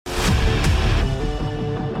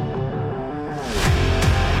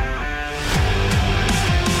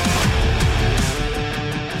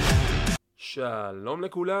שלום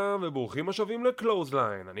לכולם וברוכים השבים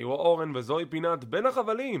לקלוזליין. אני הוא אורן וזוהי פינת בין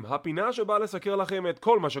החבלים, הפינה שבאה לסקר לכם את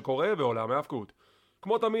כל מה שקורה בעולם ההאבקות.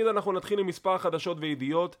 כמו תמיד אנחנו נתחיל עם מספר חדשות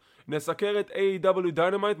וידיעות, נסקר את AEW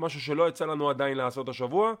Dynamite, משהו שלא יצא לנו עדיין לעשות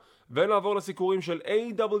השבוע, ונעבור לסיקורים של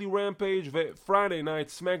AEW Rampage ו-Friday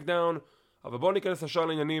Night Smackdown. אבל בואו ניכנס ישר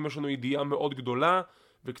לעניינים, יש לנו ידיעה מאוד גדולה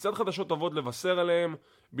וקצת חדשות טובות לבשר עליהם.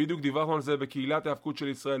 בדיוק דיברנו על זה בקהילת ההאבקות של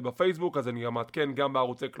ישראל בפייסבוק, אז אני מעדכן גם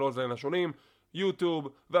בערוצי קלוזליין השונים, יוטיוב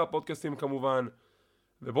והפודקאסטים כמובן.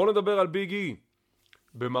 ובואו נדבר על ביג אי.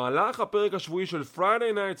 במהלך הפרק השבועי של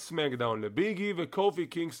Friday Night Smackdown לביג אי וקופי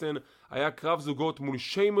קינגסטון היה קרב זוגות מול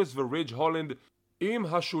שיימוס ורידג' הולנד עם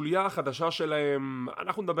השוליה החדשה שלהם.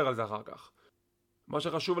 אנחנו נדבר על זה אחר כך. מה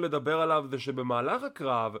שחשוב לדבר עליו זה שבמהלך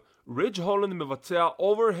הקרב רידג' הולנד מבצע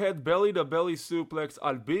overhead belly to belly suplex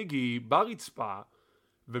על ביג אי ברצפה,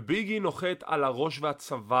 וביג אי נוחת על הראש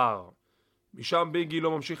והצוואר. משם ביג אי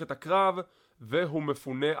לא ממשיך את הקרב והוא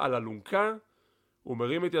מפונה על אלונקה. הוא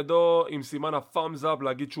מרים את ידו עם סימן ה-thumbs up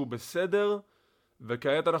להגיד שהוא בסדר,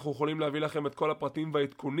 וכעת אנחנו יכולים להביא לכם את כל הפרטים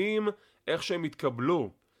והעדכונים איך שהם התקבלו.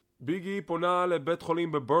 ביג אי פונה לבית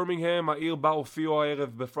חולים בברמינגהם, העיר בה הופיעו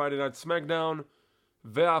הערב ב-Friday Night Smackdown,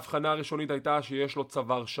 וההבחנה הראשונית הייתה שיש לו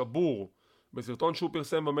צוואר שבור. בסרטון שהוא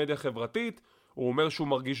פרסם במדיה חברתית הוא אומר שהוא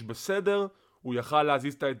מרגיש בסדר, הוא יכל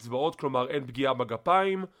להזיז את האצבעות, כלומר אין פגיעה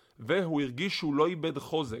בגפיים, והוא הרגיש שהוא לא איבד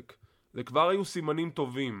חוזק. זה כבר היו סימנים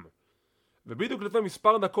טובים. ובדיוק לפני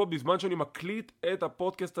מספר דקות בזמן שאני מקליט את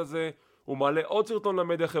הפודקאסט הזה, הוא מעלה עוד סרטון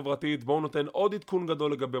למדיה חברתית, בו הוא נותן עוד עדכון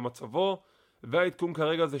גדול לגבי מצבו, והעדכון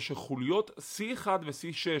כרגע זה שחוליות C1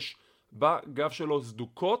 ו-C6 בגב שלו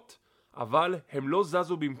סדוקות, אבל הם לא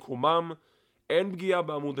זזו במקומם, אין פגיעה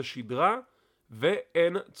בעמוד השדרה,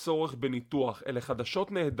 ואין צורך בניתוח. אלה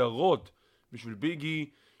חדשות נהדרות בשביל ביג אי,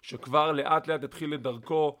 שכבר לאט לאט התחיל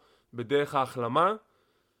לדרכו בדרך ההחלמה.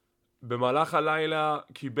 במהלך הלילה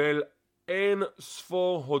קיבל אין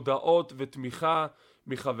ספור הודעות ותמיכה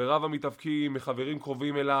מחבריו המתאבקים, מחברים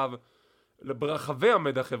קרובים אליו, ברחבי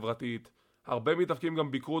המדיה החברתית. הרבה מתאבקים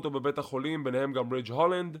גם ביקרו אותו בבית החולים, ביניהם גם רידג'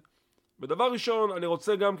 הולנד. בדבר ראשון, אני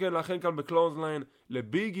רוצה גם כן לאחל כאן בקלוזליין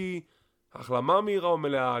לביג אי, החלמה מהירה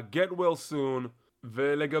ומלאה, get well soon.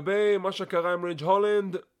 ולגבי מה שקרה עם רידג'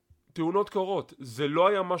 הולנד, תאונות קורות. זה לא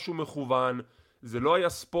היה משהו מכוון, זה לא היה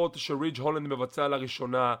ספוט שרידג' הולנד מבצע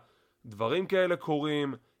לראשונה. דברים כאלה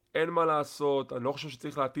קורים, אין מה לעשות, אני לא חושב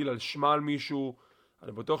שצריך להטיל על שמה על מישהו.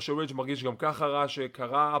 אני בטוח שרידג' מרגיש גם ככה רע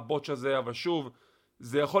שקרה הבוטש הזה, אבל שוב,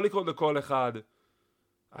 זה יכול לקרות לכל אחד.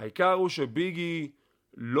 העיקר הוא שביג אי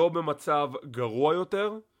לא במצב גרוע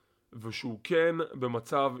יותר, ושהוא כן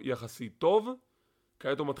במצב יחסית טוב.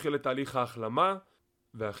 כעת הוא מתחיל את תהליך ההחלמה,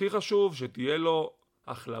 והכי חשוב שתהיה לו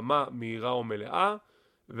החלמה מהירה ומלאה,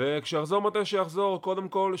 וכשיחזור מתי שיחזור, קודם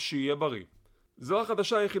כל שיהיה בריא. זו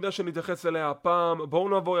החדשה היחידה שנתייחס אליה הפעם. בואו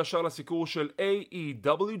נעבור ישר לסיקור של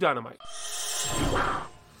AEW Dynamite.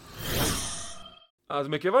 אז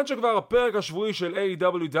מכיוון שכבר הפרק השבועי של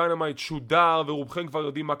AEW Dynamite שודר ורובכם כבר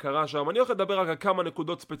יודעים מה קרה שם, אני הולך לדבר רק על כמה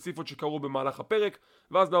נקודות ספציפיות שקרו במהלך הפרק,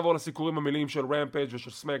 ואז נעבור לסיקורים המלאים של Rampage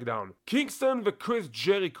ושל סמקדאון. קינגסטון וקריס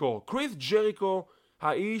ג'ריקו. קריס ג'ריקו,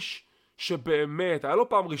 האיש שבאמת היה לו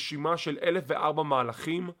פעם רשימה של 1004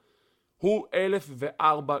 מהלכים, הוא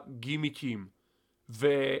 1004 גימיקים,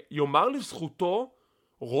 ויומר לזכותו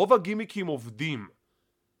רוב הגימיקים עובדים.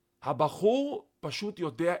 הבחור פשוט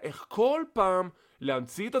יודע איך כל פעם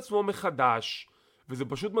להמציא את עצמו מחדש, וזה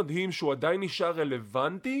פשוט מדהים שהוא עדיין נשאר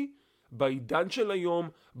רלוונטי בעידן של היום,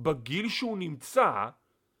 בגיל שהוא נמצא,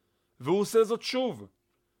 והוא עושה זאת שוב.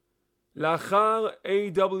 לאחר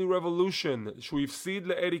AEW Revolution שהוא הפסיד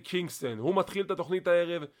לאדי קינגסטון, הוא מתחיל את התוכנית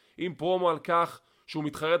הערב עם פרומו על כך שהוא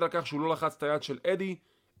מתחרט על כך שהוא לא לחץ את היד של אדי.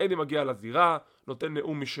 אדי מגיע לזירה, נותן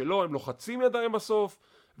נאום משלו, הם לוחצים ידיים בסוף,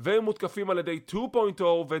 והם מותקפים על ידי 2.0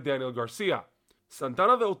 ודניאל גרסיה.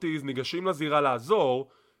 סנטנה ואורטיז ניגשים לזירה לעזור,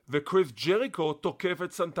 וקריס ג'ריקו תוקף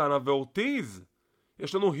את סנטנה ואורטיז.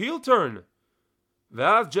 יש לנו היל טרן.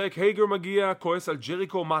 ואז ג'ק הייגר מגיע, כועס על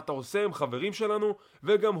ג'ריקו, מה אתה עושה, הם חברים שלנו,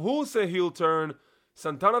 וגם הוא עושה היל טרן.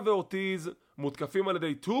 סנטנה ואורטיז מותקפים על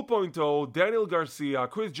ידי 2.0, דניאל גרסיה,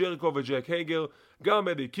 קריס ג'ריקו וג'ק הייגר. גם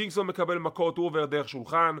אדי קינגסטון מקבל מכות, הוא עובר דרך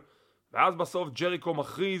שולחן, ואז בסוף ג'ריקו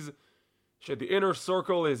מכריז ש-The Inner Circle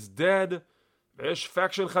is dead, ויש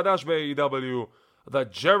פאקשן חדש ב-AEW,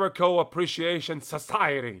 The Jericho Appreciation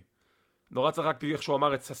Society. נורא צחקתי איך שהוא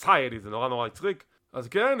אמר את Society, זה נורא הצחיק. אז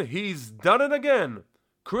כן, he's done it again.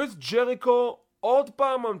 קריס ג'ריקו עוד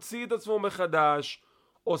פעם ממציא את עצמו מחדש,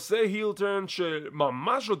 עושה היל טרן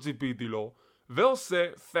שממש לא ציפיתי לו,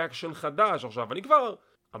 ועושה פאקשן חדש. עכשיו, אני כבר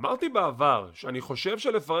אמרתי בעבר שאני חושב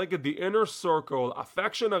שלפרק את The Inner Circle,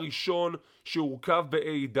 הפאקשן הראשון שהורכב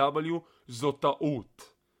ב-AEW, זו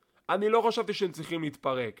טעות. אני לא חשבתי שהם צריכים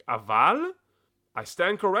להתפרק, אבל I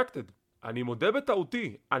stand corrected. אני מודה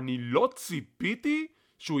בטעותי, אני לא ציפיתי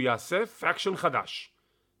שהוא יעשה פאקשן חדש.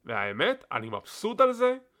 והאמת, אני מבסוט על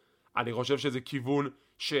זה. אני חושב שזה כיוון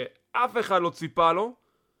שאף אחד לא ציפה לו.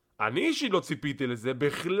 אני אישית לא ציפיתי לזה,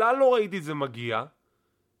 בכלל לא ראיתי זה מגיע.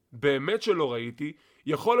 באמת שלא ראיתי.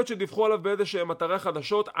 יכול להיות שדיווחו עליו באיזשהם מטרי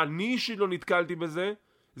חדשות, אני אישית לא נתקלתי בזה.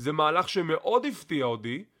 זה מהלך שמאוד הפתיע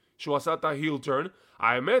אותי, שהוא עשה את ה-heel turn.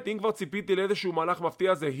 האמת, אם כבר ציפיתי לאיזשהו מהלך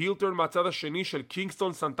מפתיע, זה heel turn מהצד השני של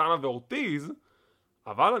קינגסטון, סנטנה ואורטיז.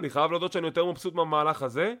 אבל אני חייב להודות שאני יותר מבסוט מהמהלך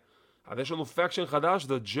הזה. אז יש לנו פאקשן חדש,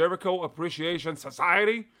 The Jericho Appreciation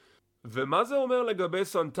Society. ומה זה אומר לגבי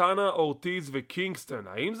סנטנה, אורטיז וקינגסטון?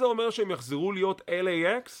 האם זה אומר שהם יחזרו להיות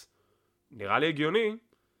LAX? נראה לי הגיוני.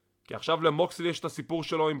 כי עכשיו למוקסלי יש את הסיפור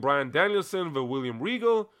שלו עם בריאן דניאלסון וויליאם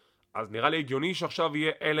ריגל, אז נראה לי הגיוני שעכשיו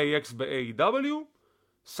יהיה LAX ב-AEW.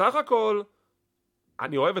 סך הכל,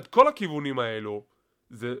 אני אוהב את כל הכיוונים האלו.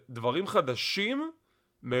 זה דברים חדשים,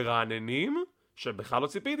 מרעננים, שבכלל לא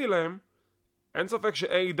ציפיתי להם. אין ספק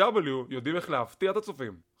ש-AEW יודעים איך להפתיע את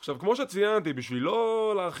הצופים. עכשיו, כמו שציינתי, בשביל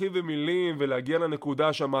לא להרחיב במילים ולהגיע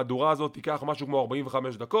לנקודה שהמהדורה הזאת תיקח משהו כמו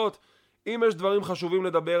 45 דקות, אם יש דברים חשובים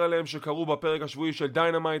לדבר עליהם שקרו בפרק השבועי של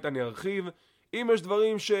דיינמייט, אני ארחיב. אם יש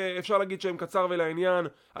דברים שאפשר להגיד שהם קצר ולעניין,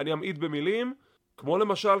 אני אמעיט במילים. כמו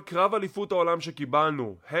למשל קרב אליפות העולם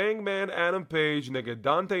שקיבלנו, הנגמן אדם פייג' נגד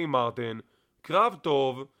דנטה מרטין, קרב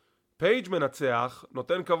טוב, פייג' מנצח,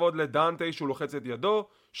 נותן כבוד לדנטה שהוא לוחץ את ידו,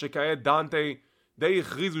 שכעת דנטה די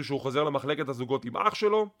הכריזו שהוא חוזר למחלקת הזוגות עם אח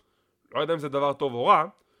שלו, לא יודע אם זה דבר טוב או רע,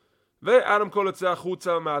 ואדם קול יוצא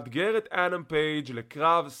החוצה, מאתגר את אדם פייג'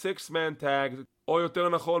 לקרב 6-man tag, או יותר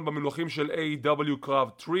נכון במינוחים של AEW קרב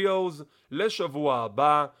טריוז, לשבוע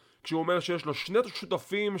הבא, כשהוא אומר שיש לו שני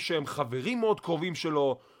שותפים שהם חברים מאוד קרובים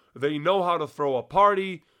שלו, they know how to throw a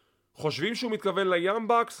party, חושבים שהוא מתכוון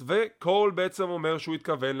ליאמבקס, וקול בעצם אומר שהוא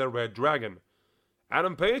התכוון ל-Red Dragon.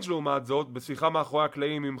 אדם פייג' לעומת זאת, בשיחה מאחורי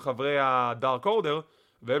הקלעים עם חברי הדארק אורדר,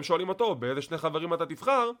 והם שואלים אותו, באיזה שני חברים אתה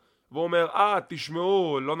תבחר? והוא אומר,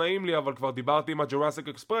 תשמעו, לא נעים לי, אבל כבר דיברתי עם הג'ורסיק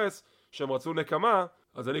אקספרס, שהם רצו נקמה,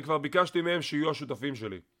 אז אני כבר ביקשתי מהם שיהיו השותפים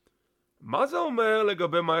שלי. מה זה אומר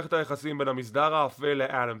לגבי מערכת היחסים בין המסדר האפל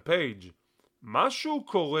לאדם פייג'? משהו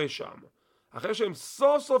קורה שם. אחרי שהם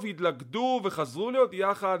סוף סוף התלכדו וחזרו להיות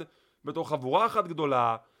יחד בתור חבורה אחת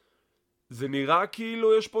גדולה, זה נראה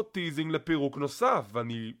כאילו יש פה טיזינג לפירוק נוסף,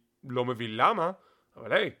 ואני לא מבין למה,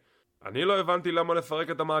 אבל היי, אני לא הבנתי למה לפרק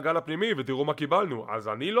את המעגל הפנימי ותראו מה קיבלנו, אז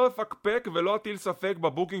אני לא אפקפק ולא אטיל ספק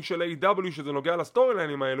בבוקינג של AEW שזה נוגע לסטורי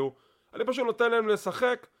ליינים האלו, אני פשוט נותן להם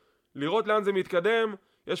לשחק, לראות לאן זה מתקדם.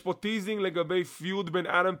 יש פה טיזינג לגבי פיוד בין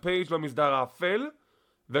אדם פייג' למסדר האפל,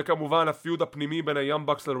 וכמובן הפיוד הפנימי בין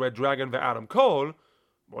היאמבקס לרד דרגן ואדם קול.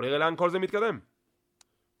 בואו נראה לאן כל זה מתקדם.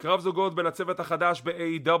 קרב זוגות בין הצוות החדש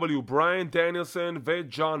ב-AEW, בריאן דניאלסון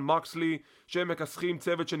וג'ון מוקסלי, שהם מכסחים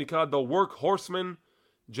צוות שנקרא The Workhorsemen,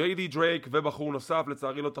 ג'יי.די דרייק ובחור נוסף,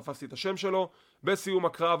 לצערי לא תפסתי את השם שלו. בסיום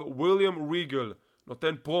הקרב וויליאם ריגל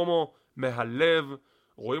נותן פרומו מהלב,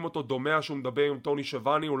 רואים אותו דומע שהוא מדבר עם טוני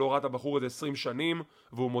שבני, הוא לא ראה את הבחור הזה 20 שנים,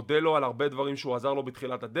 והוא מודה לו על הרבה דברים שהוא עזר לו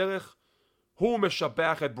בתחילת הדרך. הוא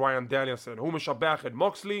משבח את בריאן דניאלסון, הוא משבח את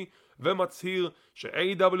מוקסלי, ומצהיר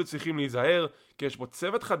ש-AEW צריכים להיזהר, כי יש פה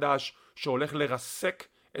צוות חדש שהולך לרסק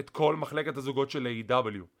את כל מחלקת הזוגות של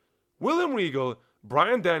AEW. וויליאם ריגל,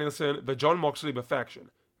 בריאן דניאלסון וג'ון מוקסלי בפאקשן.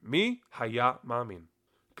 מי היה מאמין?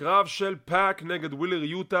 קרב של פאק נגד ווילר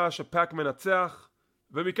יוטה, שפאק מנצח,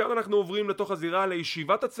 ומכאן אנחנו עוברים לתוך הזירה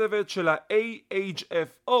לישיבת הצוות של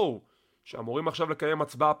ה-AHFO, שאמורים עכשיו לקיים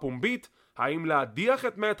הצבעה פומבית, האם להדיח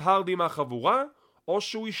את מאט הארדי מהחבורה, או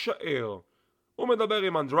שהוא יישאר. הוא מדבר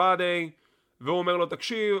עם אנדרדי, והוא אומר לו,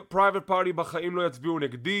 תקשיב, פרייבט פארטי בחיים לא יצביעו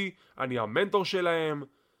נגדי, אני המנטור שלהם.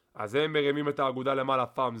 אז הם מרימים את האגודה למעלה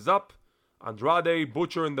thumbs up, אנדרדי,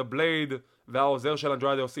 בוטשר and the blade, והעוזר של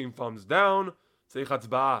אנדרדי עושים thumbs down, צריך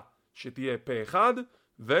הצבעה שתהיה פה אחד,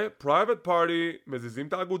 ופרייבט פארטי מזיזים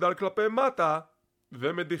את האגודה כלפי מטה,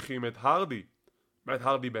 ומדיחים את הארדי. מאט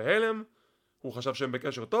הארדי בהלם, הוא חשב שהם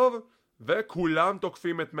בקשר טוב, וכולם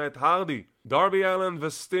תוקפים את מאט הארדי. דרבי אלן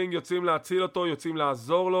וסטינג יוצאים להציל אותו, יוצאים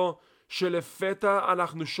לעזור לו, שלפתע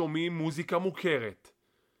אנחנו שומעים מוזיקה מוכרת.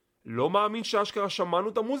 לא מאמין שאשכרה שמענו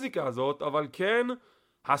את המוזיקה הזאת, אבל כן,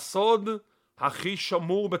 הסוד הכי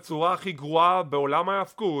שמור בצורה הכי גרועה בעולם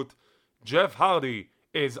ההפקות, ג'ף הארדי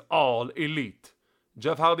is all elite.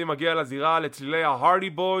 ג'ף הארדי מגיע לזירה לצלילי ההארדי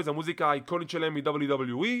בויז, המוזיקה האיקונית שלהם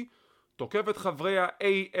מ-WWE, תוקף את חברי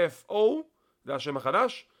ה-AFO, זה השם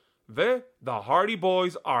החדש, ו-The Hardy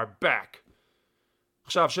Boys are back.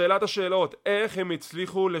 עכשיו, שאלת השאלות, איך הם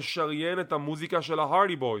הצליחו לשריין את המוזיקה של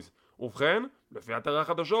ההארדי בויז? ובכן, לפי אתרי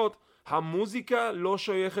החדשות, המוזיקה לא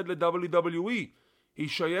שייכת ל-WWE, היא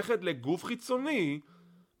שייכת לגוף חיצוני,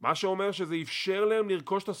 מה שאומר שזה אפשר להם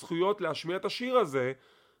לרכוש את הזכויות להשמיע את השיר הזה,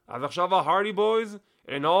 אז עכשיו ההארדי בויז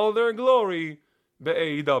in all their glory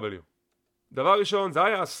ב-AEW. דבר ראשון, זה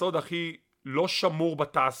היה הסוד הכי לא שמור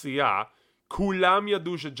בתעשייה, כולם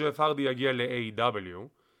ידעו שג'ף הרדי יגיע ל-AEW.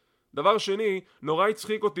 דבר שני, נורא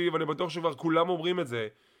הצחיק אותי, ואני בטוח שכבר כולם אומרים את זה,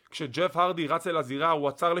 כשג'ף הרדי רץ אל הזירה, הוא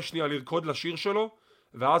עצר לשנייה לרקוד לשיר שלו,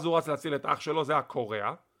 ואז הוא רץ להציל את אח שלו, זה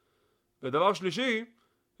הקוריאה. ודבר שלישי,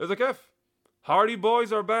 איזה כיף. הרדי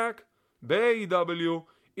בויז are back ב-AEW,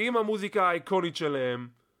 עם המוזיקה האיקונית שלהם.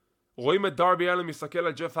 רואים את דרבי אלן מסתכל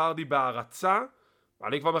על ג'ף הרדי בהערצה,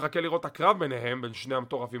 ואני כבר מחכה לראות הקרב ביניהם, בין שני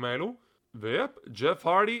המטורפים האלו. ויפ, ג'ף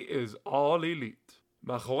הרדי is all elite.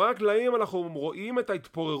 מאחורי הקלעים אנחנו רואים את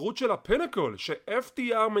ההתפוררות של הפינקל,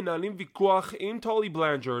 ש-FTR מנהלים ויכוח עם טולי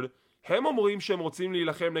בלנג'רד. הם אומרים שהם רוצים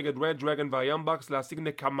להילחם נגד רד דרגון והים בקס להשיג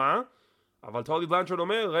נקמה, אבל טולי בלנג'רד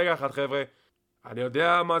אומר, רגע אחד חבר'ה, אני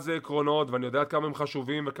יודע מה זה עקרונות ואני יודע כמה הם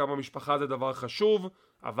חשובים וכמה משפחה זה דבר חשוב,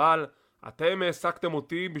 אבל אתם העסקתם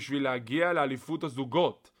אותי בשביל להגיע לאליפות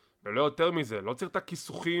הזוגות, ולא יותר מזה, לא צריך את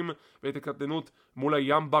הכיסוכים ואת הקטנות מול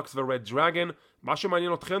הים בקס ורד דרגון, מה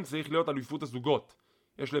שמעניין אתכם צריך להיות אליפות הזוגות.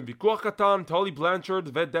 יש להם ויכוח קטן, טולי בלנצ'רד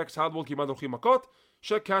ודקס הדוול כמעט הולכים מכות,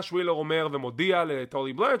 שקאש ווילר אומר ומודיע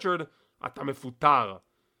לטולי בלנצ'רד, אתה מפוטר.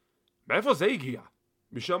 מאיפה זה הגיע?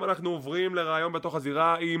 משם אנחנו עוברים לרעיון בתוך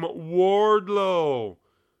הזירה עם וורדלו.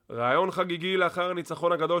 רעיון חגיגי לאחר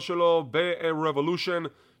הניצחון הגדול שלו ב-Revolution,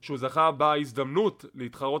 שהוא זכה בהזדמנות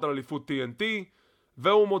להתחרות על אליפות TNT,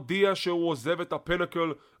 והוא מודיע שהוא עוזב את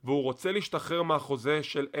הפינקל והוא רוצה להשתחרר מהחוזה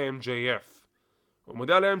של MJF. הוא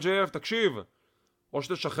מודיע ל-MJF, תקשיב, או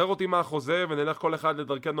שתשחרר אותי מהחוזה ונלך כל אחד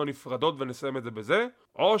לדרכנו נפרדות ונסיים את זה בזה,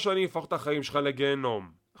 או שאני אפוך את החיים שלך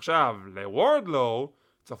לגיהנום. עכשיו, לוורדלו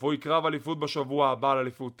צפוי קרב אליפות בשבוע הבא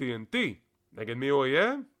לאליפות TNT. נגד מי הוא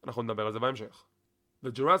יהיה? אנחנו נדבר על זה בהמשך.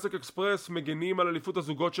 וג'ורסיק אקספרס מגנים על אליפות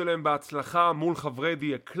הזוגות שלהם בהצלחה מול חברי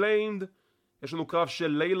The Acclaimed. יש לנו קרב של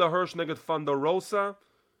לילה הרש נגד פנדה רוסה.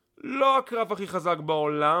 לא הקרב הכי חזק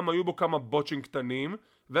בעולם, היו בו כמה בוטשים קטנים,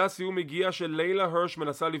 והסיום הגיע של לילה הרש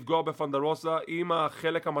מנסה לפגוע בפנדה רוסה עם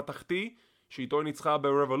החלק המתחתי שאיתו היא ניצחה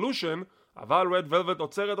ב-Revolution, אבל רד ולווט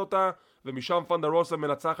עוצרת אותה, ומשם פנדה רוסה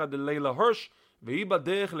מנצחת לילה הרש, והיא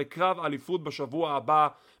בדרך לקרב אליפות בשבוע הבא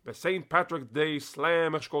בסיינט פטריק דיי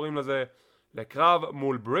סלאם, איך שקוראים לזה, לקרב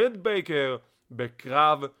מול בריט בייקר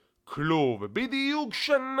בקרב כלוב. בדיוק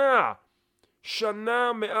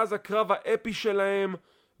שנה מאז הקרב האפי שלהם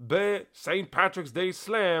בסיינט פטריקס דיי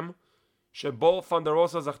סלאם, שבו פנדה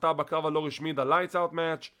רוסה זכתה בקרב הלא רשמי The Lights Out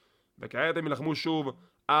Match, וכעת הם ילחמו שוב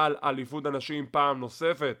על אליפות הנשים פעם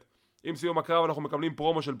נוספת. עם סיום הקרב אנחנו מקבלים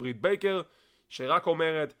פרומו של בריט בייקר שרק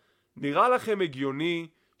אומרת, נראה לכם הגיוני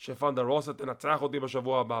שפנדה רוסה תנצח אותי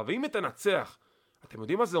בשבוע הבא, ואם היא תנצח, אתם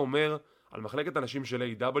יודעים מה זה אומר על מחלקת הנשים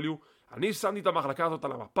של AEW? אני שמתי את המחלקה הזאת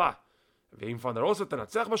על המפה, ואם פנדה רוסה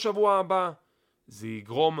תנצח בשבוע הבא, זה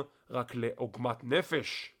יגרום רק לעוגמת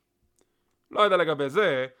נפש. לא יודע לגבי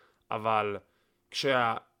זה, אבל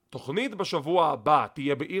כשהתוכנית בשבוע הבא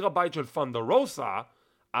תהיה בעיר הבית של פנדה רוסה,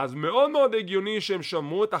 אז מאוד מאוד הגיוני שהם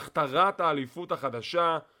שמעו את הכתרת האליפות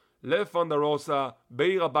החדשה לפנדה רוסה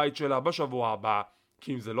בעיר הבית שלה בשבוע הבא,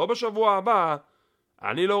 כי אם זה לא בשבוע הבא,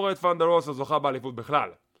 אני לא רואה את פנדה רוסה זוכה באליפות בכלל.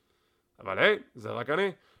 אבל היי, זה רק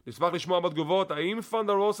אני. נשמח לשמוע בתגובות האם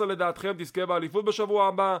פנדה רוסה לדעתכם תזכה באליפות בשבוע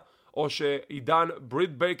הבא, או שעידן בריט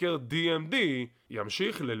בייקר DMD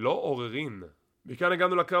ימשיך ללא עוררין. מכאן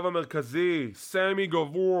הגענו לקרב המרכזי, סמי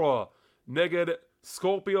גוורה נגד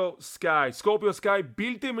סקורפיו סקאי. סקורפיו סקאי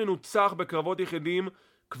בלתי מנוצח בקרבות יחידים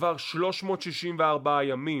כבר 364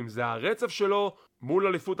 ימים. זה הרצף שלו מול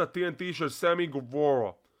אליפות ה-TNT של סמי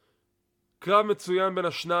גוורה. קרב מצוין בין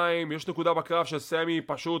השניים, יש נקודה בקרב של סמי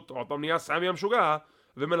פשוט, עוד פעם נהיה סמי המשוגע,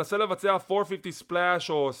 ומנסה לבצע 450 ספלאש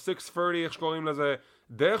או 630 איך שקוראים לזה,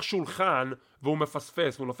 דרך שולחן, והוא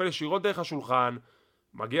מפספס, הוא נופל ישירות דרך השולחן,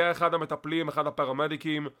 מגיע אחד המטפלים, אחד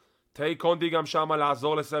הפרמדיקים, טי קונדי גם שמה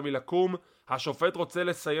לעזור לסמי לקום, השופט רוצה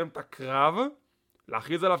לסיים את הקרב,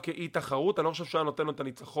 להכריז עליו כאי תחרות, אני לא חושב שהוא נותן לו את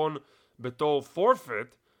הניצחון בתור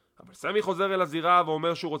forfeit, אבל סמי חוזר אל הזירה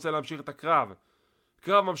ואומר שהוא רוצה להמשיך את הקרב.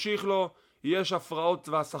 קרב ממשיך לו, יש הפרעות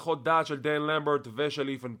והסחות דעת של דן למברט ושל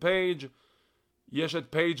אית'ן פייג', יש את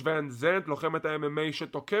פייג' ון זנט, לוחמת ה-MMA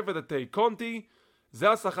שתוקפת את טי קונטי,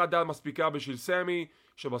 זה הסחת דעת מספיקה בשביל סמי,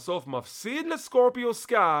 שבסוף מפסיד לסקורפיו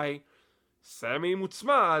סקאי. סמי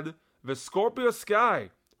מוצמד, וסקורפיו סקאי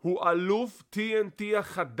הוא אלוף TNT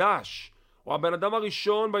החדש. הוא הבן אדם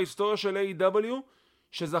הראשון בהיסטוריה של AEW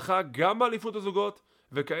שזכה גם באליפות הזוגות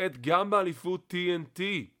וכעת גם באליפות TNT.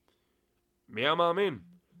 מי המאמין?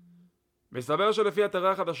 מסתבר שלפי אתרי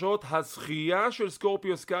החדשות, הזכייה של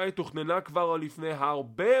סקורפיו סקאי תוכננה כבר לפני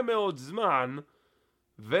הרבה מאוד זמן,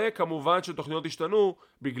 וכמובן שתוכניות השתנו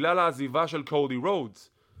בגלל העזיבה של קודי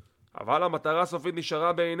רודס. אבל המטרה הסופית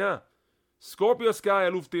נשארה בעינה. סקורפיו סקאי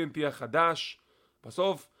אלוף TNT החדש.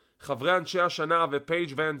 בסוף חברי אנשי השנה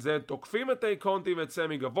ופייג' ון זנט תוקפים את טי קונטי ואת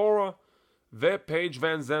סמי גבורה, ופייג'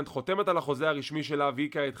 ון זנט חותמת על החוזה הרשמי שלה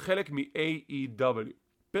והיא כעת חלק מ-AEW.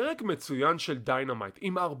 פרק מצוין של דיינמייט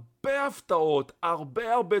עם הרבה הפתעות,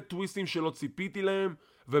 הרבה טוויסטים שלא ציפיתי להם,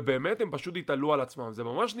 ובאמת הם פשוט התעלו על עצמם. זה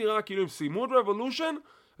ממש נראה כאילו הם סיימו את רבולושן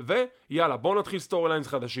ויאללה בואו נתחיל סטורי ליינס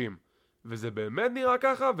חדשים, וזה באמת נראה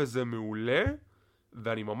ככה וזה מעולה,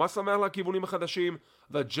 ואני ממש שמח לכיוונים החדשים.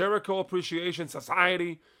 The Jericho Appreciation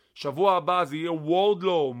Society, שבוע הבא זה יהיה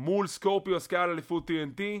וורדלו מול סקורפיו סקאי על אליפות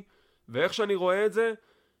TNT, ואיך שאני רואה את זה,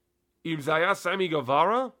 אם זה היה סמי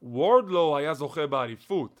גווארה, וורדלו היה זוכה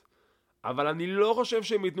באליפות. אבל אני לא חושב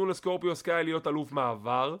שהם ייתנו לסקורפיו סקאי להיות אלוף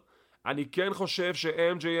מעבר. אני כן חושב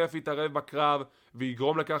ש-MJF יתערב בקרב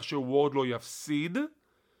ויגרום לכך שוורדלו יפסיד.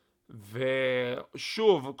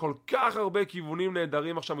 ושוב, כל כך הרבה כיוונים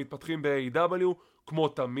נהדרים עכשיו מתפתחים ב-AEW, כמו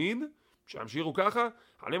תמיד, שימשיכו ככה.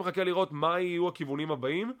 אני מחכה לראות מה יהיו הכיוונים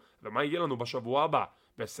הבאים, ומה יהיה לנו בשבוע הבא,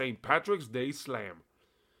 ב-St. Patrick's Day Slam.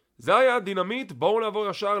 זה היה דינמיט, בואו נעבור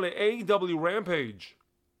ישר ל-AEW Rampage.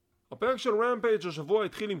 הפרק של Rampage השבוע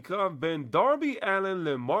התחיל עם קרב בין דרבי אלן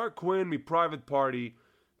למרק קווין מפרייבט פארטי.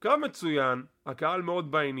 קרב מצוין, הקהל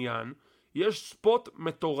מאוד בעניין. יש ספוט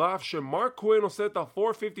מטורף שמרק קווין עושה את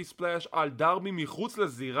ה-450 ספלאש על דרבי מחוץ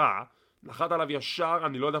לזירה, נחת עליו ישר,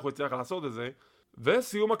 אני לא יודע איך הוא יצליח לעשות את זה,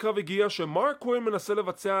 וסיום הקרב הגיע שמרק קווין מנסה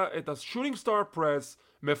לבצע את השוטינג סטאר פרס,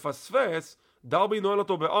 מפספס, דרבי נועל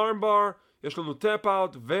אותו בארמבר, יש לנו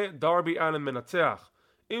טאפ-אוט ודרבי אלן מנצח.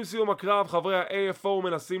 עם סיום הקרב חברי ה-AFO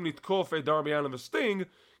מנסים לתקוף את דרבי אלן וסטינג,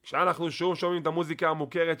 כשאנחנו שוב שומעים את המוזיקה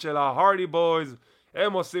המוכרת של הארדי בויז,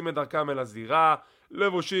 הם עושים את דרכם אל הזירה,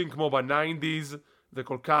 לבושים כמו ב-90s, זה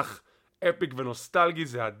כל כך אפיק ונוסטלגי,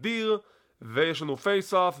 זה אדיר, ויש לנו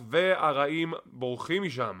פייס-אוף והרעים בורחים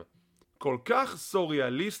משם. כל כך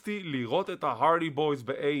סוריאליסטי לראות את הארדי בויז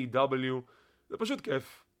ב-AEW, זה פשוט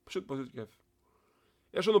כיף, פשוט כיף.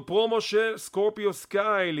 יש לנו פרומו של סקורפיו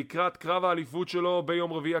סקאי לקראת קרב האליפות שלו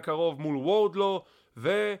ביום רביעי הקרוב מול וורדלו,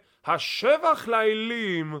 והשבח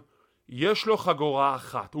לאלים, יש לו חגורה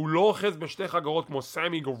אחת, הוא לא אוחז בשתי חגורות כמו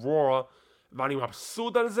סמי גבורה, ואני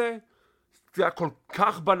מבסוט על זה. זה היה כל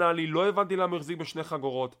כך בנאלי, לא הבנתי למה החזיק בשני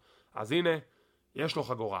חגורות. אז הנה, יש לו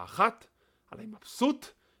חגורה אחת, אני מבסוט,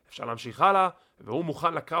 אפשר להמשיך הלאה, והוא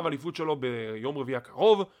מוכן לקרב האליפות שלו ביום רביעי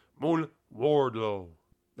הקרוב מול וורדלו.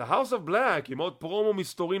 The House of Black עם עוד פרומו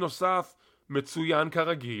מסתורי נוסף, מצוין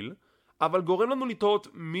כרגיל, אבל גורם לנו לטעות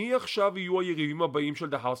מי עכשיו יהיו היריבים הבאים של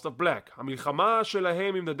The House of Black. המלחמה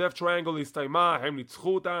שלהם עם The Death Triangle הסתיימה, הם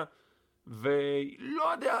ניצחו אותה,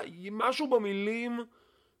 ולא יודע, משהו במילים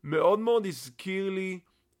מאוד הזכיר לי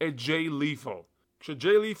את ג'יי לית'ל.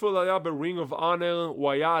 כשג'יי לית'ל היה ב-Ring of Honor,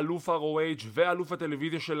 הוא היה אלוף ROH ואלוף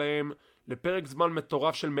הטלוויזיה שלהם לפרק זמן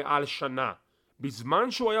מטורף של מעל שנה.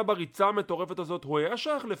 בזמן שהוא היה בריצה המטורפת הזאת, הוא היה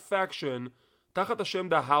שייך לפאקשן תחת השם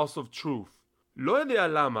The House of Truth. לא יודע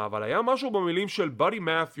למה, אבל היה משהו במילים של בודי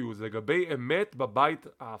מת'יוס לגבי אמת בבית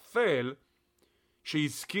האפל,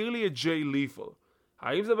 שהזכיר לי את ג'יי לית'ל.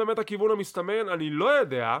 האם זה באמת הכיוון המסתמן? אני לא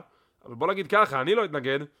יודע, אבל בוא נגיד ככה, אני לא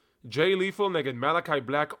אתנגד. ג'יי לית'ל נגד מלאקי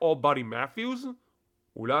בלק או בודי מת'יוס?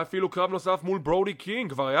 אולי אפילו קרב נוסף מול ברודי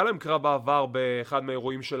קינג, כבר היה להם קרב בעבר באחד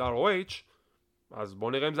מהאירועים של ROH, אז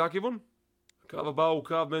בוא נראה אם זה הכיוון. הקרב הבא הוא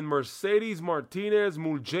קרב בין מרסדיס מרטינז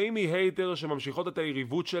מול ג'יימי הייטר שממשיכות את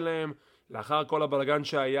היריבות שלהם לאחר כל הבלגן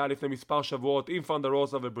שהיה לפני מספר שבועות עם פנדה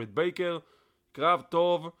רוסה ובריט בייקר. קרב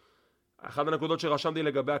טוב. אחת הנקודות שרשמתי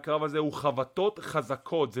לגבי הקרב הזה הוא חבטות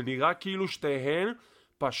חזקות, זה נראה כאילו שתיהן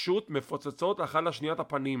פשוט מפוצצות אחת לשניית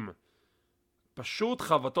הפנים, פשוט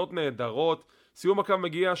חבטות נהדרות. סיום הקרב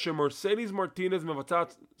מגיע שמרסדיס מרטינז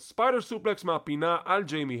מבצעת ספיידר סופלקס מהפינה על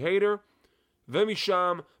ג'יימי הייטר,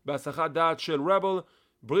 ומשם בהסחת דעת של רבל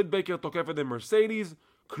בריט בייקר תוקפת את מרסדיס,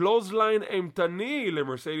 קלוזליין אימתני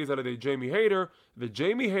למרסדיס על ידי ג'יימי הייטר,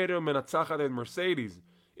 וג'יימי הייטר מנצחת את מרסדיס.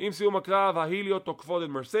 עם סיום הקרב ההיליות תוקפות את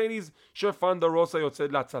מרסדיס שפנדה רוסה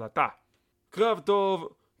יוצאת להצלתה. קרב טוב,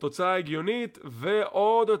 תוצאה הגיונית,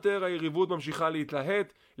 ועוד יותר היריבות ממשיכה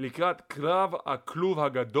להתלהט לקראת קרב הכלוב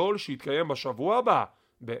הגדול שיתקיים בשבוע הבא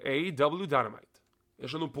ב-AEW Dynamite.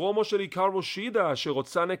 יש לנו פרומו של היקרו שידה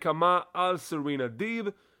שרוצה נקמה על סרינה דיב,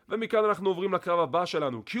 ומכאן אנחנו עוברים לקרב הבא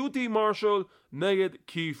שלנו, קיוטי מרשל נגד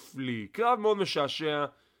כיף לי. קרב מאוד משעשע,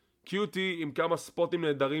 קיוטי עם כמה ספוטים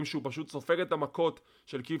נהדרים שהוא פשוט סופג את המכות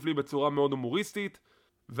של כיף לי בצורה מאוד הומוריסטית,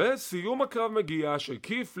 וסיום הקרב מגיע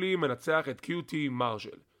שכיף לי מנצח את QT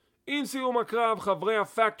מרשל. עם סיום הקרב חברי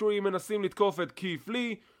הפקטורי מנסים לתקוף את כיף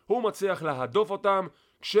לי, הוא מצליח להדוף אותם,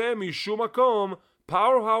 כשמשום מקום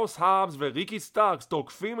פאוורהאוס האבס וריקי סטארקס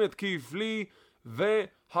תוקפים את כיף לי,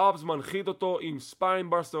 והאבס מנחית אותו עם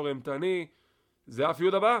ספיינברסטר אימתני. זה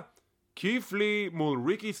הפיוד הבא, כיף לי מול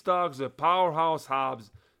ריקי סטארקס ופאוורהאוס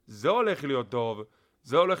האבס. זה הולך להיות טוב,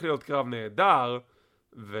 זה הולך להיות קרב נהדר,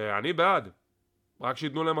 ואני בעד. רק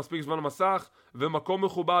שיתנו להם מספיק זמן מסך ומקום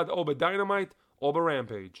מכובד או בדיינמייט או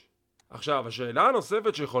ברמפייג'. עכשיו, השאלה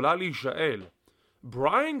הנוספת שיכולה להישאל,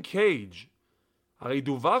 בריאן קייג' הרי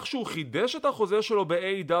דווח שהוא חידש את החוזה שלו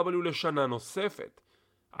ב-AEW לשנה נוספת.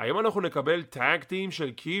 האם אנחנו נקבל טאג טים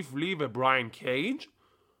של כיף לי ובריאן קייג'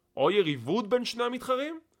 או יריבות בין שני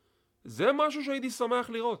המתחרים? זה משהו שהייתי שמח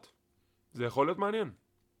לראות. זה יכול להיות מעניין.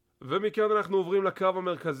 ומכאן אנחנו עוברים לקרב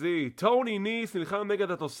המרכזי. טוני ניס נלחם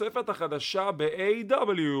נגד התוספת החדשה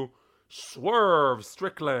ב-AEW, סוורב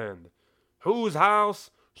סטריקלנד. Whose house?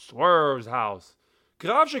 Swerve's house.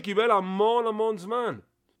 קרב שקיבל המון זמן.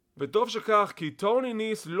 וטוב שכך, כי טוני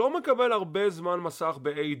ניס לא מקבל הרבה זמן מסך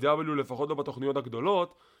ב-AEW, לפחות לא בתוכניות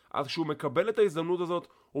הגדולות, אז כשהוא מקבל את ההזדמנות הזאת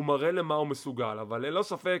הוא מראה למה הוא מסוגל. אבל ללא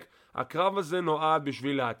ספק הקרב הזה נועד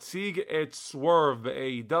בשביל להציג את סוורב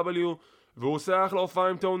ב-AEW, והוא עושה אחלה הופעה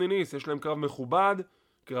עם טוני ניס. יש להם קרב מכובד,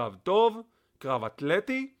 קרב טוב, קרב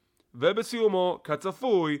אתלטי, ובסיומו,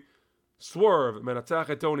 כצפוי, סוורב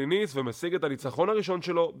מנצח את טוני ניס ומשיג את הניצחון הראשון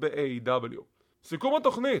שלו ב-AEW. סיכום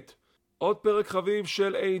התוכנית, עוד פרק חביב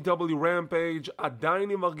של AEW Rampage. עדיין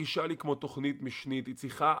היא מרגישה לי כמו תוכנית משנית, היא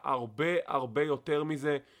צריכה הרבה יותר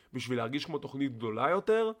מזה בשביל להרגיש כמו תוכנית גדולה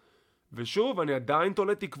יותר, ושוב, אני עדיין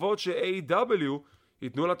תולה תקוות ש-AEW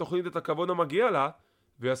ייתנו לתוכנית את הכבוד המגיע לה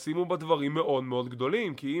וישימו בה דברים מאוד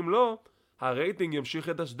גדולים, כי אם לא, הרייטינג ימשיך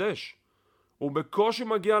לדשדש. הוא בקושי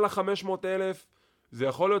מגיע ל-500,000, זה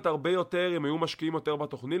יכול להיות הרבה יותר אם היו משקיעים יותר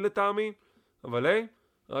בתוכנית לטעמי, אבל היי,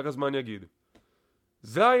 רק הזמן יגיד.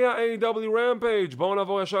 זה היה AEW Rampage, בואו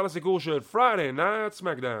נעבור ישר לסיקור של Friday Night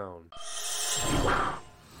Smackdown.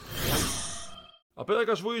 הפרק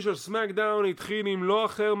השבועי של סמקדאון התחיל עם לא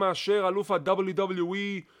אחר מאשר אלוף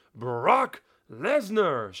ה-WWE ברוק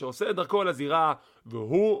לזנר, שעושה את דרכו על הזירה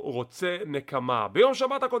והוא רוצה נקמה. ביום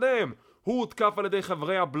שבת הקודם הוא הותקף על ידי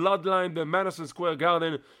חברי הבלאדליין במדיסון סקוואר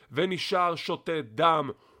גארדן ונשאר שותה דם.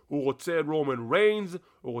 הוא רוצה את רומן ריינס,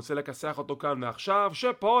 הוא רוצה לכסח אותו כאן ועכשיו,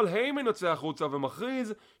 שפול היימן יוצא החוצה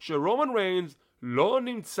ומכריז שרומן ריינס לא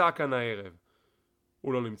נמצא כאן הערב.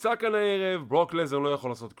 הוא לא נמצא כאן הערב, ברוק לזנר לא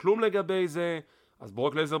יכול לעשות כלום לגבי זה, אז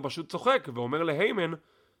ברוק לזנר פשוט צוחק ואומר להיימן,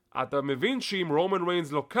 אתה מבין שאם רומן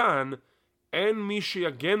ריינס לא כאן, אין מי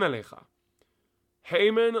שיגן עליך.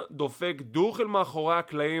 היימן דופק דוך אל מאחורי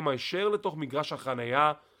הקלעים הישר לתוך מגרש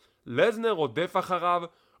החנייה, לזנר רודף אחריו,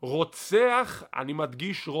 רוצח, אני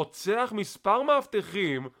מדגיש רוצח מספר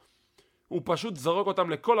מאבטחים, הוא פשוט זרוק אותם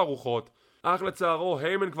לכל הרוחות, אך לצערו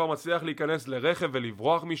היימן כבר מצליח להיכנס לרכב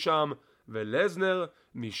ולברוח משם, ולזנר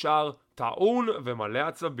נשאר טעון ומלא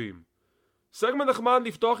עצבים. סגמנט נחמד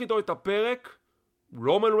לפתוח איתו את הפרק,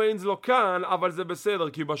 רומן ריינס לא כאן, אבל זה בסדר,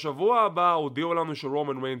 כי בשבוע הבא הודיעו לנו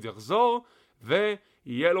שרומן ריינס יחזור,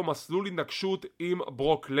 ויהיה לו מסלול התנגשות עם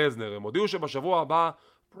ברוק לזנר. הם הודיעו שבשבוע הבא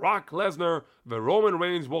ברוק לזנר ורומן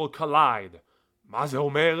ריינס will collide. מה זה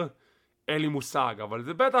אומר? אין לי מושג, אבל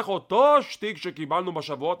זה בטח אותו שטיק שקיבלנו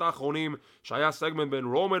בשבועות האחרונים, שהיה סגמנט בין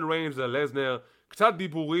רומן ריינס ללזנר, קצת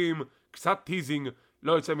דיבורים, קצת טיזינג,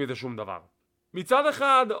 לא יוצא מזה שום דבר. מצד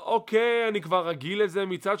אחד, אוקיי, אני כבר רגיל לזה,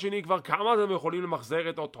 מצד שני כבר כמה אתם יכולים למחזר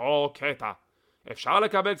את אותו קטע. אפשר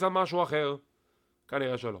לקבל קצת משהו אחר?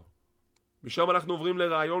 כנראה שלא. משם אנחנו עוברים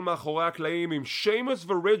לרעיון מאחורי הקלעים עם שיימוס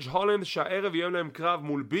ורידג' הולנד, שהערב יהיה להם קרב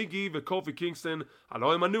מול ביגי וקופי קינגסטון,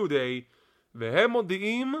 הלוא הם הניו דיי, והם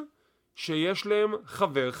מודיעים שיש להם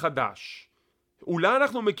חבר חדש. אולי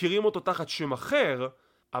אנחנו מכירים אותו תחת שם אחר,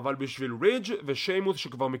 אבל בשביל רידג' ושיימוס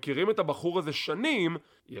שכבר מכירים את הבחור הזה שנים,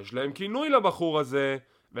 יש להם כינוי לבחור הזה,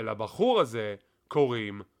 ולבחור הזה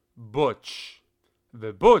קוראים בוטש.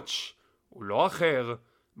 ובוטש הוא לא אחר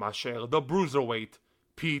מאשר The Bruiserweight,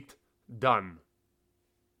 פיט דן.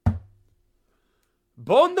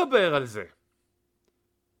 בואו נדבר על זה.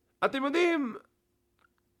 אתם יודעים,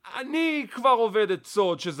 אני כבר עובד את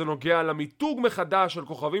סוד שזה נוגע למיתוג מחדש של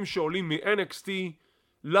כוכבים שעולים מ-NXT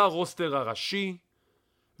לרוסטר הראשי,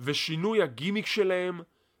 ושינוי הגימיק שלהם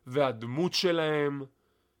והדמות שלהם,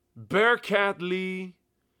 ברקאט לי,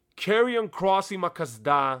 קריון קרוס עם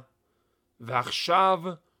הקסדה, ועכשיו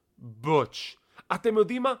בוטש. אתם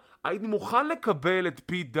יודעים מה? הייתי מוכן לקבל את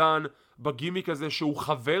פיט דן בגימיק הזה שהוא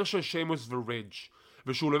חבר של שיימוס ורידג'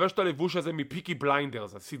 ושהוא לובש את הלבוש הזה מפיקי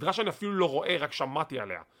בליינדרס, הסדרה שאני אפילו לא רואה, רק שמעתי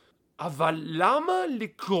עליה. אבל למה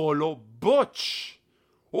לקרוא לו בוטש?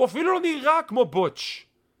 הוא אפילו לא נראה כמו בוטש.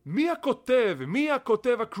 מי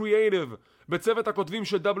הכותב הקריאייטיב בצוות הכותבים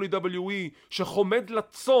של WWE שחומד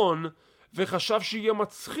לצון וחשב שיהיה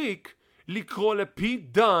מצחיק לקרוא לפיט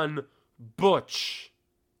דן בוטש?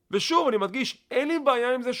 ושוב אני מדגיש, אין לי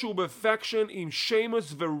בעיה עם זה שהוא בפקשן עם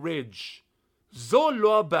שיימוס ורידג'. זו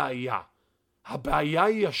לא הבעיה. הבעיה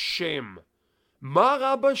היא השם. מה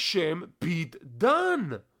רע בשם פיט דן?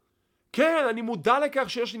 כן, אני מודע לכך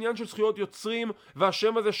שיש עניין של זכויות יוצרים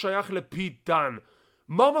והשם הזה שייך לפיט דן.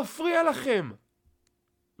 מה מפריע לכם?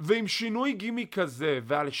 ועם שינוי גימי כזה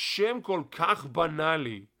ועל שם כל כך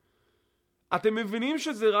בנאלי, אתם מבינים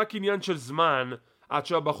שזה רק עניין של זמן עד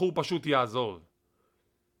שהבחור פשוט יעזוב.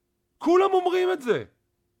 כולם אומרים את זה.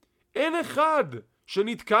 אין אחד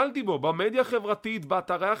שנתקלתי בו במדיה החברתית,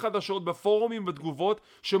 באתרי החדשות, בפורומים, בתגובות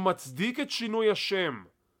שמצדיק את שינוי השם.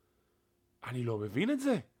 אני לא מבין את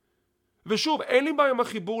זה. ושוב, אין לי בעיה עם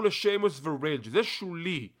החיבור לשיימוס ורידג', זה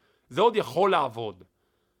שולי, זה עוד יכול לעבוד.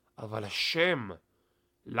 אבל השם,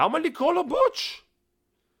 למה לקרוא לו בוטש?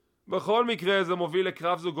 בכל מקרה זה מוביל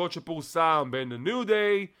לקרב זוגות שפורסם בין ניו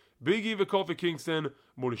דיי, ביגי וקופי קינגסטון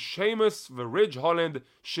מול שיימוס ורידג' הולנד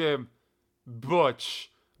שהם בוטש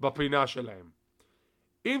בפינה שלהם.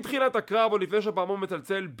 עם תחילת הקרב עוד לפני שהפעמון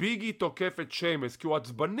מצלצל, ביגי תוקף את שיימוס כי הוא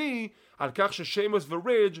עצבני על כך ששיימוס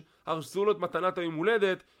ורידג' הרסו לו את מתנת היום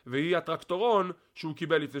הולדת והיא הטרקטורון שהוא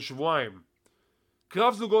קיבל לפני שבועיים.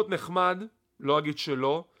 קרב זוגות נחמד, לא אגיד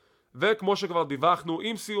שלא, וכמו שכבר דיווחנו,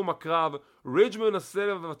 עם סיום הקרב רידג' מנסה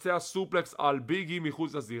לבצע סופלקס על ביגי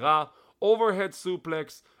מחוץ לזירה, אוברהד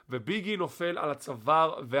סופלקס, וביגי נופל על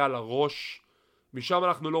הצוואר ועל הראש. משם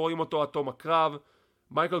אנחנו לא רואים אותו עד תום הקרב.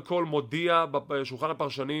 מייקל קול מודיע בשולחן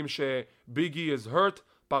הפרשנים שביגי is hurt,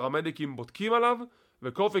 פרמדיקים בודקים עליו,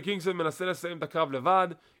 וקופי קינגסטון מנסה לסיים את הקרב לבד.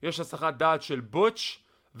 יש הסחת דעת של בוטש,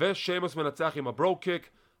 ושיימוס מנצח עם הברוק-קיק.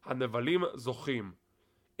 הנבלים זוכים.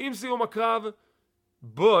 עם סיום הקרב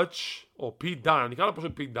בוטש, או פיט דן, נקרא לו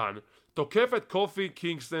פשוט פיט דן, תוקף את קופי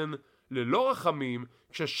קינגסטון ללא רחמים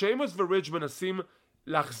כששיימוס ורידג' מנסים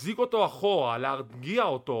להחזיק אותו אחורה, להרגיע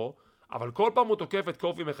אותו, אבל כל פעם הוא תוקף את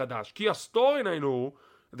קופי מחדש. כי הסטורי הוא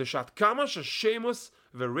זה שעד כמה ששיימוס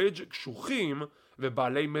ורידג' קשוחים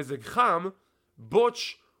ובעלי מזג חם,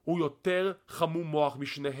 בוטש הוא יותר חמום מוח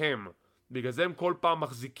משניהם. בגלל זה הם כל פעם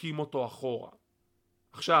מחזיקים אותו אחורה.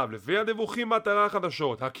 עכשיו, לפי הדיווחים באתרי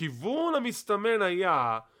החדשות, הכיוון המסתמן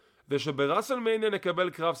היה זה שבראסלמניה נקבל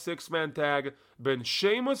קרב 6-man tag בין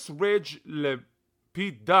שיימוס רידג'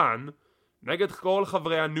 לפיט דן נגד כל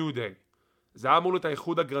חברי הניו דיי. זה היה אמור להיות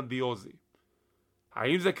האיחוד הגרנדיוזי.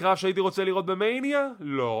 האם זה קרב שהייתי רוצה לראות במאניה?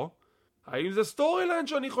 לא. האם זה סטורי-ליין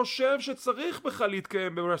שאני חושב שצריך בכלל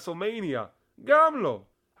להתקיים בראסלמניה? גם לא.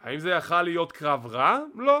 האם זה יכל להיות קרב רע?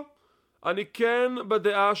 לא. אני כן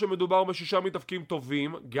בדעה שמדובר בשישה מתאבקים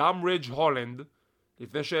טובים, גם רידג' הולנד,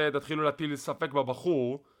 לפני שתתחילו להטיל ספק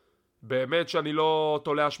בבחור, באמת שאני לא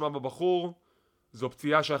תולה אשמה בבחור, זו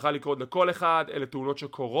פציעה שיכולה לקרות לכל אחד, אלה תאונות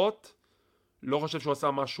שקורות, לא חושב שהוא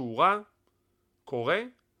עשה משהו רע, קורה,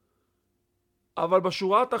 אבל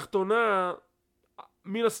בשורה התחתונה,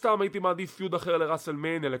 מן הסתם הייתי מעדיף פיוד אחר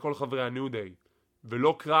לראסלמניה לכל חברי הניו דיי,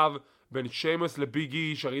 ולא קרב בין שיימוס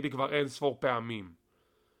לביגי שראיתי כבר אין ספור פעמים.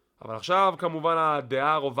 אבל עכשיו כמובן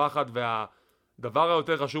הדעה הרווחת והדבר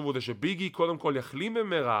היותר חשוב הוא זה שביגי קודם כל יחלים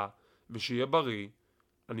במהרה ושיהיה בריא.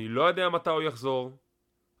 אני לא יודע מתי הוא יחזור,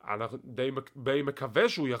 אני די מקווה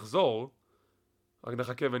שהוא יחזור, רק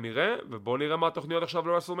נחכה ונראה, ובואו נראה מה התוכניות עכשיו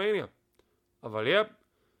לרסלמניה. אבל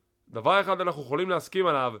דבר אחד אנחנו יכולים להסכים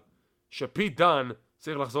עליו, שפיט דן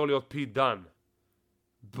צריך לחזור להיות פיט דן.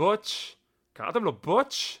 בוטש, קראתם לו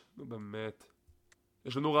בוטש? באמת.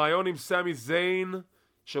 יש לנו רעיון עם סמי זיין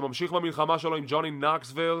שממשיך במלחמה שלו עם ג'וני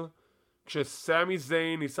נוקסוויל. כשסמי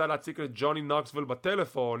זיין ניסה להציק לג'וני נוקסוויל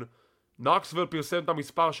בטלפון, נוקסוויל פרסם את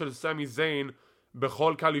המספר של סמי זיין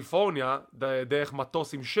בכל קליפורניה דרך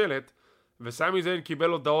מטוס עם שלט, וסמי זיין קיבל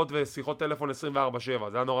הודעות ושיחות טלפון 24/7.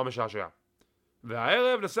 זה היה נורא משעשע.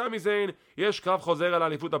 והערב לסמי זיין יש קרב חוזר על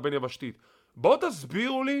האליפות הבין יבשתית. בואו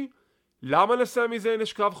תסבירו לי למה לסמי זיין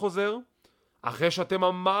יש קרב חוזר אחרי שאתם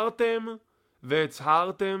אמרתם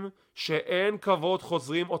והצהרתם שאין קרבות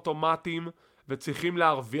חוזרים אוטומטיים וצריכים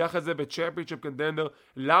להרוויח את זה בצ'מפיונשיפ קונטנדר.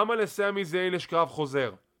 למה לסמי זיין יש קרב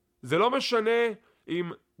חוזר? זה לא משנה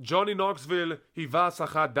אם ג'וני נוקסוויל היווה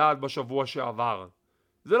הסחת דעת בשבוע שעבר,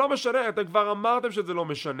 זה לא משנה, אתם כבר אמרתם שזה לא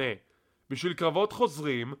משנה. בשביל קרבות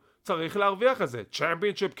חוזרים צריך להרוויח את זה.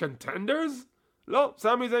 צ'מפיונשיפ קונטנדרס? לא,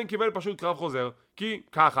 סמי זיין קיבל פשוט קרב חוזר כי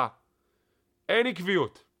ככה. אין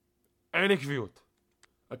עקביות.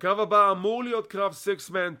 הקרב הבא אמור להיות קרב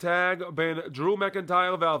 6-man tag בין דרו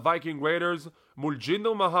מקנטייר והווייקינג ריידרס מול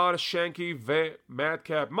ג'ינדר מהל, שנקי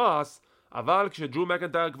ומאדקאפ מאס, אבל כשדרו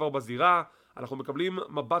מקנטייר כבר בזירה, אנחנו מקבלים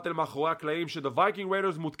מבט אל מאחורי הקלעים שדה וייקינג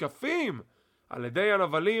ריידרס מותקפים על ידי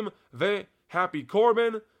הנבלים והפי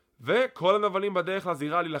קורבן, וכל הנבלים בדרך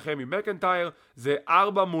לזירה להילחם עם מקנטייר. זה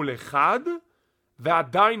 4 מול 1,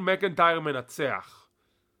 ועדיין מקנטייר מנצח.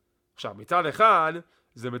 עכשיו, מצד אחד,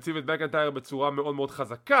 זה מציב את מקנטייר בצורה מאוד מאוד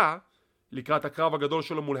חזקה, לקראת הקרב הגדול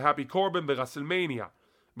שלו מול הפי קורבן ברסלמניה.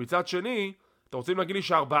 מצד שני, אתם רוצים להגיד לי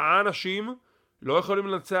ש4 אנשים לא יכולים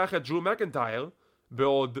לנצח את דרו מקנטייר,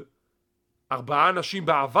 בעוד 4 אנשים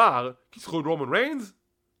בעבר כיסחו את רומן ריינס?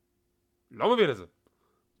 לא מבין את זה.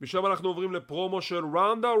 משם אנחנו עוברים לפרומו של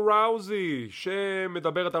רונדה ראוזי,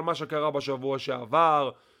 שמדברת על מה שקרה בשבוע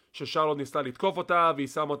שעבר, ששרלוט ניסתה לתקוף אותה והיא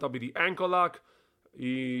שמה אותה בדי אנקלוק.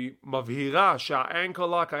 היא מבהירה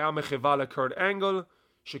שהאנקלוק היה מחווה לקרט אנגל,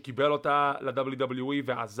 שקיבל אותה ל-WWE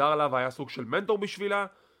ועזר לה והיה סוג של מנטור בשבילה.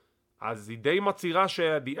 אז היא די מצהירה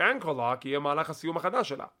שדי אנקלוק יהיה מהלך הסיום החדש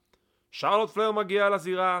שלה. שרלוט פלר מגיעה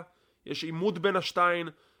לזירה, יש עימות בין השתיים,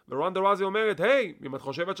 ורונדה ראוזי אומרת, היי, אם את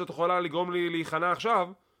חושבת שאת יכולה לגרום לי להיכנע עכשיו,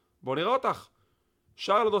 בוא נראה אותך.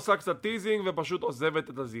 שרלוט עושה קצת טיזינג ופשוט עוזבת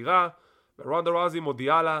את הזירה, ורונדה ראוזי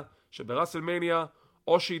מודיעה לה שברסלמניה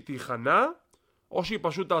או שהיא תיכנע, או שהיא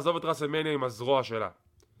פשוט תעזוב את רסלמניה עם הזרוע שלה.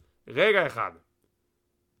 רגע אחד.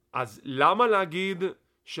 אז למה להגיד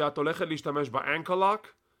שאת הולכת להשתמש באנקלוק,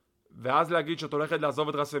 ואז להגיד שאת הולכת לעזוב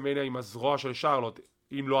את רסלמניה עם הזרוע של שרלוט,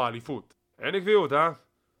 אם לא האליפות? אין עקביות,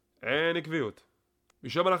 אין עקביות.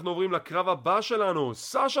 משם אנחנו עוברים לקרב הבא שלנו,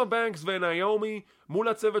 סאשה בנקס וניומי מול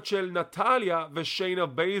הצוות של נטליה ושיינה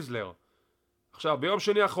בייזלר. עכשיו, ביום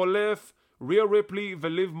שני החולף, ריה ריפלי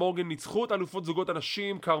וליב מורגן ניצחו את אלופות זוגות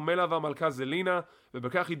הנשים, קרמלה והמלכה זלינה,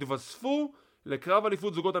 ובכך התווספו לקרב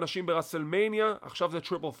אליפות זוגות הנשים ברסלמניה. עכשיו זה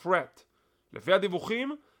טריפל פרט. לפי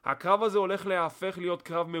הדיווחים, הקרב הזה הולך להפך להיות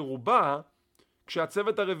קרב מרובע,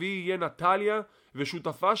 כשהצוות הרביעי יהיה נטליה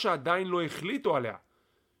ושותפה שעדיין לא החליטו עליה.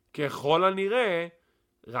 ככל הנראה,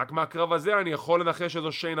 רק מהקרב הזה אני יכול לנחש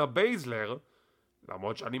שזו שיינה בייזלר,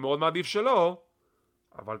 למרות שאני מאוד מעדיף שלא,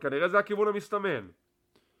 אבל כנראה זה הכיוון המסתמן.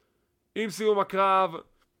 עם סיום הקרב,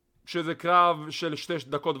 שזה קרב של 2.5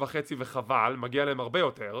 דקות וחבל, מגיע להם הרבה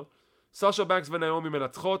יותר, סאשה בנקס וניומי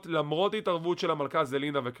מנצחות, למרות התערבות של המלכה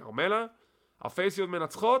זלינה וקרמלה. הפייסיות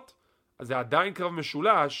מנצחות, אז זה עדיין קרב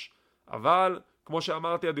משולש, אבל כמו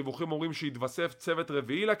שאמרתי, הדיווחים אומרים שיתווסף צוות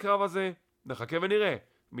רביעי לקרב הזה. נחכה ונראה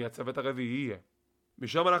מי הצוות הרביעי יהיה.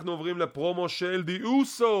 משם אנחנו עוברים לפרומו של די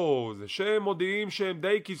אוסוס, שהם מודיעים שהם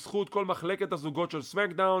די כיסחו את כל מחלקת הזוגות של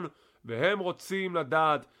סמקדאון, והם רוצים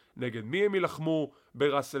לדעת נגד מי הם ילחמו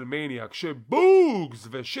ברסלמניה, כשבוגס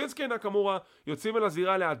ושינסקי נקמורה יוצאים אל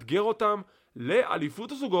הזירה לאתגר אותם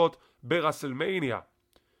לאליפות הזוגות ברסלמניה.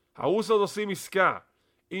 האוסוס עושים עסקה.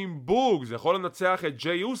 אם בוגס יכול לנצח את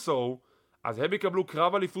ג'יי אוסו, אז הם יקבלו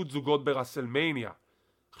קרב אליפות זוגות ברסלמניה.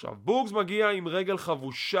 עכשיו, בוגס מגיע עם רגל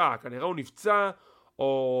חבושה, כנראה הוא נפצע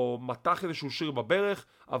או מתח איזשהו שיר בברך,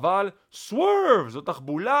 אבל סוורב, זו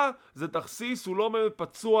תחבולה, זה תכסיס, הוא לא באמת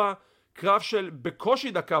פצוע. קרב של בקושי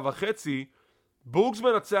 1.5 דקות, בוגס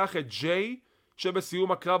מנצח את ג'יי,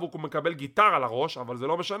 שבסיום הקרב הוא מקבל גיטר על הראש, אבל זה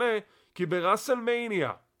לא משנה, כי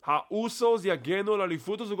ברסלמניה האוסוס יגנו על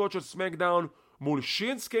אליפות הזוגות של סמקדאון מול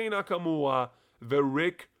שינסקי נקמורה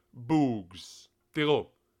וריק בוגס. תראו,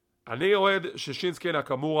 אני אוהד של שינסקי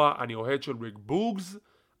נקמורה, אני אוהד של ריק בוגס,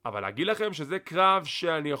 אבל להגיד לכם שזה קרב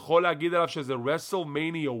שאני יכול להגיד עליו שזה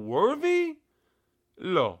רסלמניה וורבי?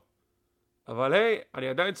 לא. אבל היי, אני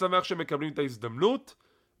עדיין שמח שמקבלים את ההזדמנות,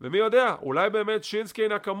 ומי יודע, אולי באמת שינסקי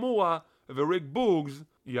נקמורה וריק בוגס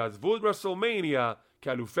יעזבו את רסלמניה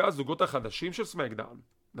כאלופי הזוגות החדשים של סמקדאון.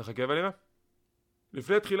 נחכה ונראה.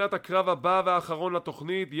 לפני תחילת הקרב הבא והאחרון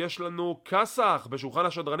לתוכנית, יש לנו כסח בשולחן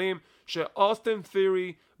השדרנים שאוסטין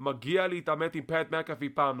תירי מגיע להתעמת עם פאט מקאפי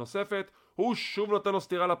פעם נוספת. הוא שוב נותן לו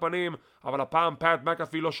סתירה לפנים, אבל הפעם פאט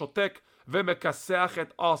מקאפי לא שותק ומכסח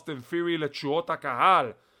את אוסטין תירי לתשואות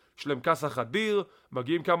הקהל. יש להם כסח אדיר,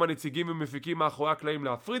 מגיעים כמה נציגים ומפיקים מאחורי הקלעים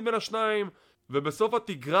להפריד בין השניים, ובסוף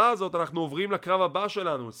התגרה הזאת אנחנו עוברים לקרב הבא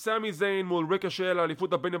שלנו, סמי זיין מול ריקושי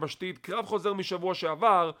לאליפות הבין יבשתית, קרב חוזר משבוע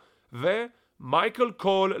שעבר, ומייקל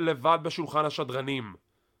קול לבד בשולחן השדרנים.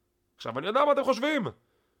 עכשיו אני יודע מה אתם חושבים,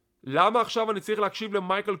 למה עכשיו אני צריך להקשיב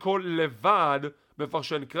למייקל קול לבד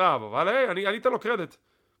בפרשן קרב? אבל היי, אני אתן לו קרדיט,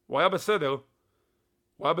 הוא היה בסדר,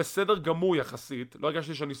 הוא היה בסדר גמור יחסית, לא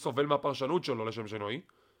הרגשתי שאני סובל מהפרשנות שלו לשם שינוי.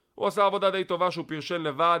 הוא עשה עבודה די טובה שהוא פרשן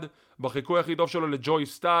לבד בחיקוי הכי טוב שלו לג'וי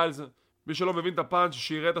סטיילס, מי שלא מבין את הפאנץ'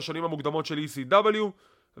 שיראה את השנים המוקדמות של ECW,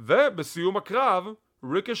 ובסיום הקרב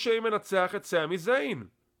ריקושי מנצח את סמי זיין.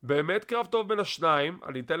 באמת קרב טוב בין השניים,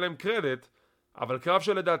 אני אתן להם קרדיט, אבל קרב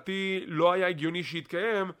שלדעתי לא היה הגיוני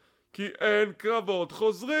שיתקיים, כי אין קרבות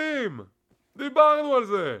חוזרים. דיברנו על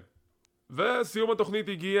זה. וסיום התוכנית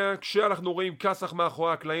הגיע כשאנחנו רואים כסח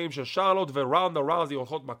מאחורי הקלעים ששרלוט וראונדה ראוזי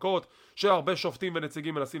הולכות מכות, שהרבה שופטים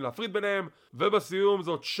ונציגים מנסים להפריד ביניהם, ובסיום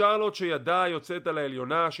זאת שרלוט שידה יוצאת על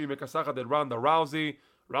העליונה שהיא מכסחת את ראונדה ראוזי,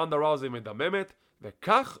 ראונדה ראוזי מדממת,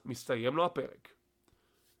 וכך מסתיים לו הפרק.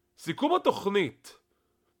 סיכום התוכנית.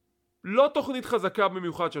 לא תוכנית חזקה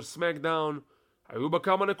במיוחד של סמקדאון, היו בה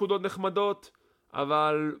כמה נקודות נחמדות,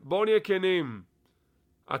 אבל בואו נהיה כנים.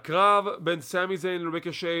 הקרב בין סמי זיין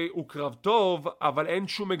לריקושי הוא קרב טוב, אבל אין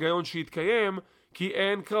שום היגיון שיתקיים, כי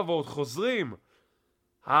אין קרבות חוזרים.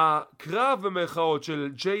 הקרב במרכאות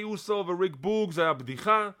של ג'יי אוסו וריק בוגס היה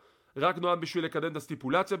בדיחה, רק נועד בשביל לקדם את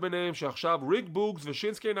הסטיפולציה ביניהם, שעכשיו ריק בוגס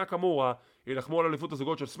ושינסקי נאקמורה ילחמו על אליפות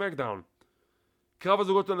הזוגות של סמקדאון. קרב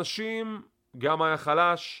הזוגות לנשים גם היה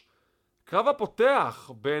חלש. קרב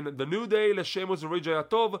הפותח בין The New Day לשיימוס ורידג' היה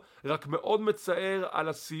טוב, רק מאוד מצער על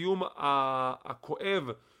הסיום הכואב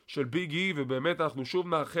של ביג אי, ובאמת אנחנו שוב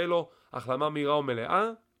נאחל לו החלמה מהירה ומלאה.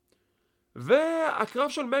 והקרב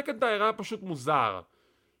של מקנטייר היה פשוט מוזר,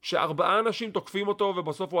 שארבעה אנשים תוקפים אותו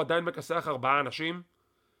ובסוף הוא עדיין מכסח ארבעה אנשים.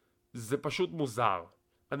 זה פשוט מוזר.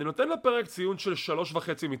 אני נותן לפרק ציון של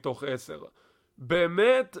 3.5 מתוך 10.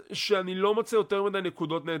 באמת שאני לא מוצא יותר מדי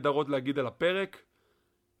נקודות נהדרות להגיד על הפרק.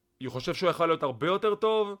 אני חושב שהוא יכול להיות הרבה יותר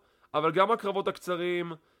טוב, אבל גם הקרבות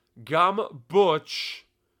הקצרים, גם בוטש,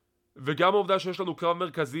 וגם העובדה שיש לנו קרב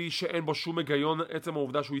מרכזי שאין בו שום היגיון, עצם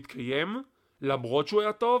העובדה שהוא יתקיים, למרות שהוא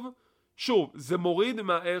היה טוב, שוב, זה מוריד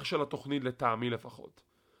מהערך של התוכנית לטעמי לפחות.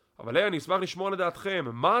 אבל אני אשמח לשמוע לדעתכם,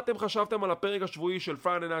 מה אתם חשבתם על הפרק השבועי של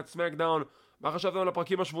Friday Night Smackdown? מה חשבתם על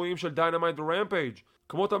הפרקים השבועיים של Dynamite ו-Rampage?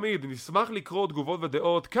 כמו תמיד, נשמח לקרוא תגובות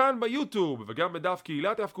ודעות כאן ביוטיוב, וגם בדף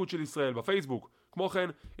קהילת ההפקות של ישראל בפייסבוק. כמו כן,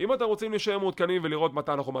 אם אתם רוצים להישאר מעודכנים ולראות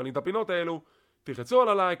מתי אנחנו מעלים את הפינות האלו, תלחצו על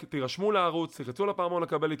הלייק, תירשמו לערוץ, תלחצו לפעמון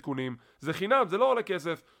לקבל עדכונים. זה חינם, זה לא עולה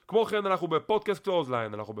כסף. כמו כן, אנחנו בפודקאסט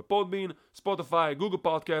קלוזליין, אנחנו בפודבין, ספוטיפיי, גוגל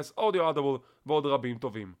פודקאסט, אודיו ועוד רבים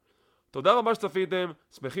טובים. תודה רבה שצפיתם,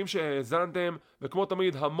 שמחים שהאזנתם, וכמו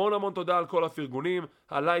תמיד המון תודה על כל הפרגונים,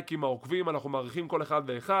 הלייקים, העוקבים, אנחנו מעריכים כל אחד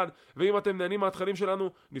ואחד, ואם אתם נהנים מהתכנים שלנו,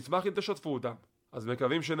 נשמח אם תשתפו אותם. אז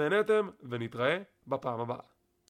מקווים שנהנתם, ונתראה בפעם הבאה.